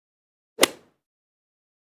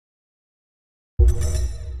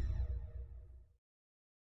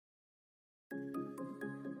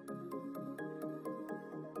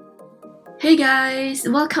Hey guys!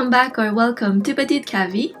 Welcome back or welcome to Petite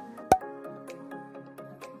Cavie.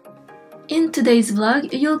 In today's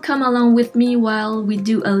vlog, you'll come along with me while we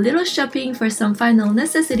do a little shopping for some final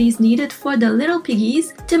necessities needed for the little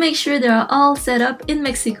piggies to make sure they are all set up in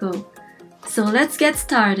Mexico. So let's get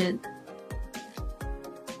started!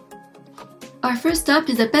 Our first stop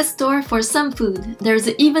is a pet store for some food. There's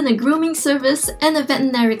even a grooming service and a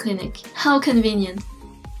veterinary clinic. How convenient!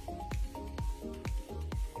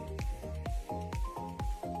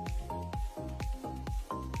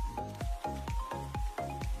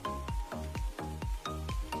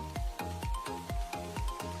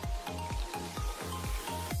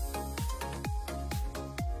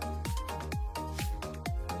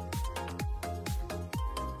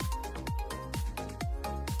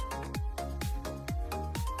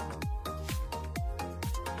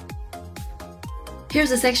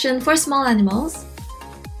 Here's a section for small animals.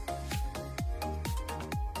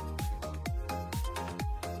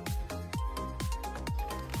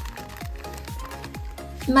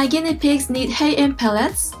 My guinea pigs need hay and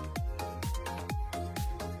pellets.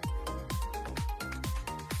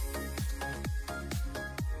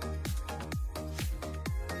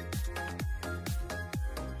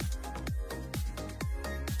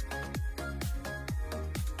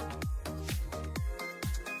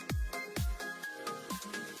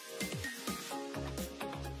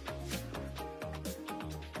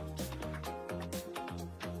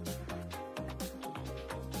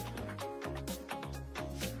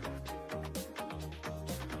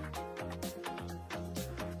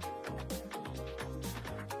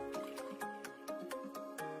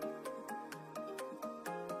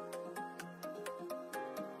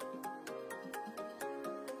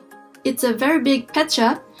 It's a very big pet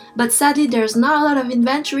shop, but sadly there's not a lot of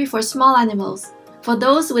inventory for small animals. For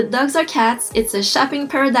those with dogs or cats, it's a shopping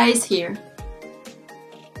paradise here.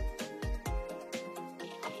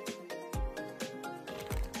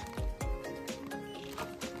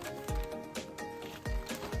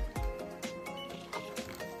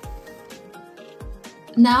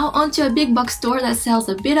 Now onto a big box store that sells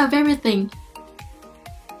a bit of everything.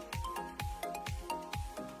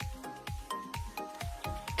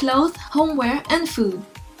 Clothes, homeware, and food.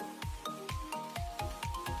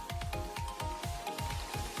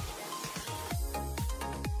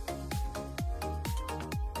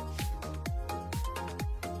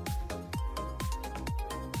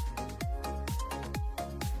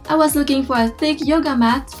 I was looking for a thick yoga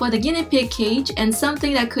mat for the guinea pig cage and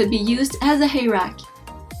something that could be used as a hay rack.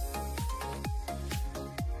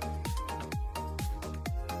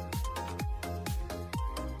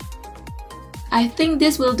 I think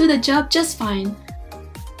this will do the job just fine.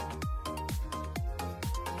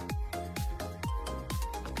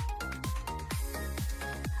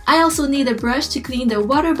 I also need a brush to clean the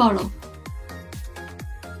water bottle.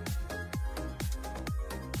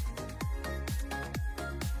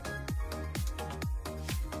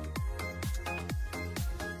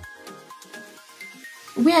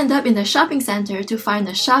 We end up in the shopping center to find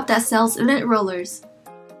a shop that sells lint rollers.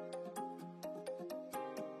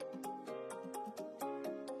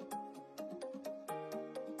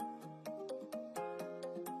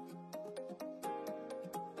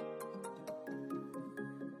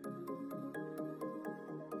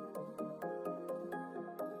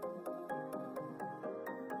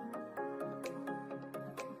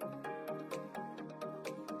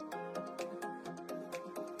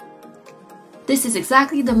 This is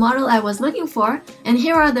exactly the model I was looking for, and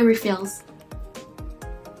here are the refills.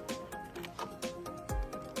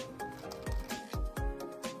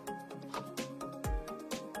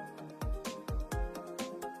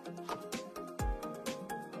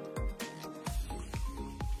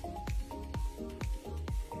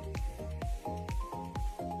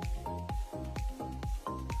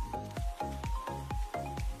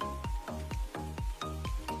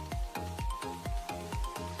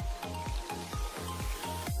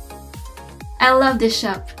 I love this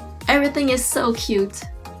shop. Everything is so cute.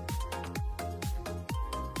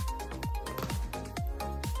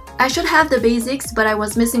 I should have the basics, but I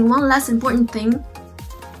was missing one last important thing.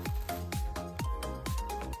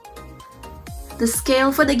 The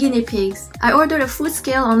scale for the guinea pigs. I ordered a food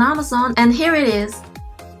scale on Amazon and here it is.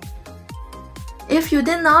 If you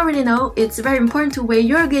didn't already know, it's very important to weigh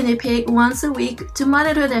your guinea pig once a week to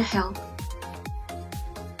monitor their health.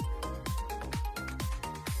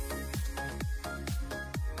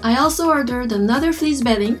 I also ordered another fleece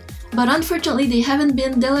bedding, but unfortunately they haven't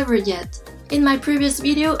been delivered yet. In my previous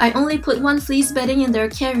video, I only put one fleece bedding in their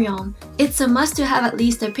carry-on. It's a must to have at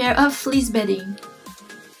least a pair of fleece bedding.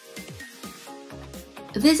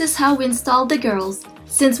 This is how we installed the girls.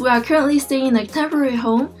 Since we are currently staying in a temporary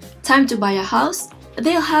home, time to buy a house,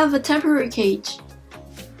 they'll have a temporary cage.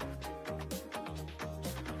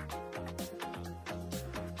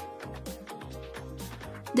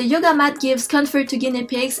 The yoga mat gives comfort to guinea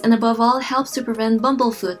pigs and above all helps to prevent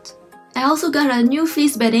bumblefoot. I also got a new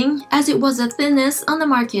fleece bedding as it was the thinnest on the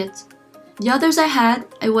market. The others I had,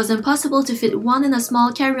 it was impossible to fit one in a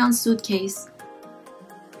small carry-on suitcase.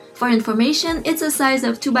 For information, it's a size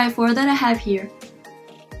of 2x4 that I have here.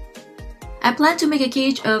 I plan to make a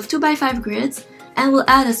cage of 2x5 grids and will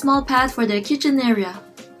add a small pad for the kitchen area.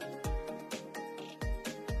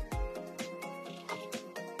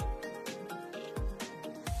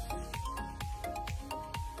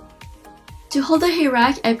 To hold the hay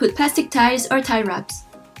rack, I put plastic ties or tie wraps.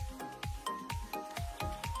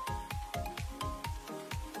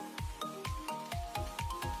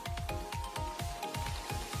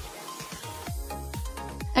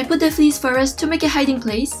 I put the fleece first to make a hiding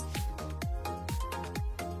place.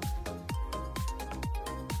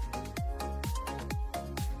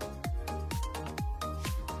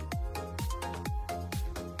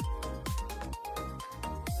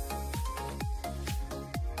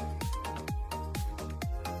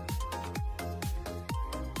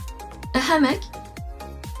 A hammock,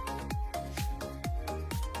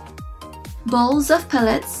 bowls of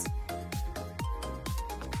pellets,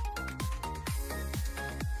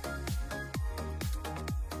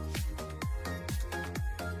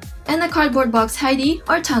 and a cardboard box hidey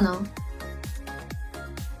or tunnel.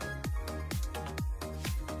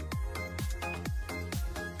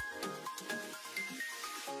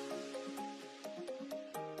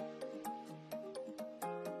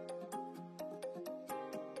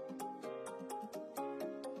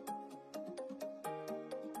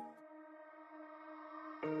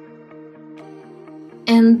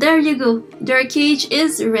 And there you go, their cage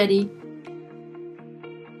is ready.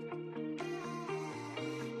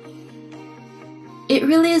 It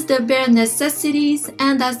really is the bare necessities,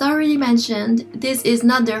 and as already mentioned, this is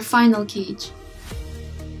not their final cage.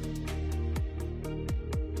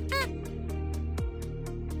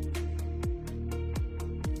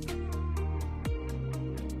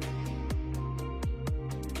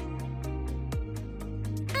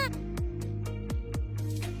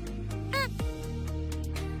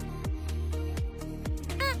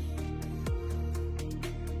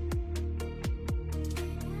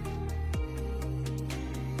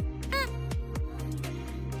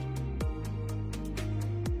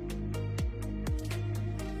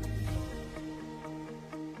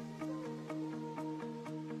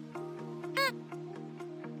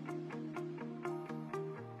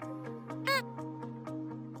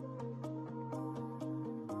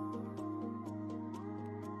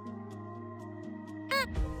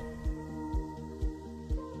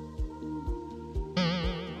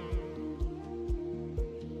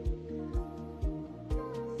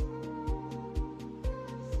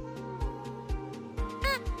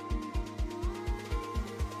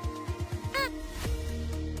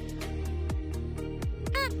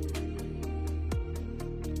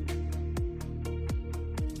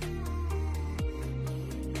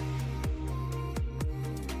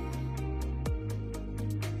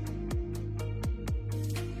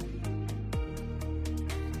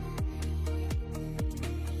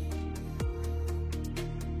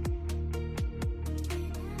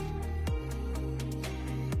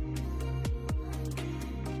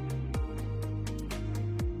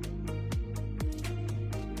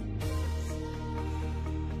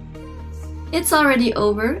 It's already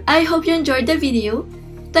over. I hope you enjoyed the video.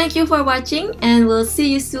 Thank you for watching and we'll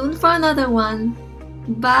see you soon for another one.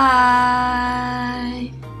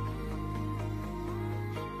 Bye!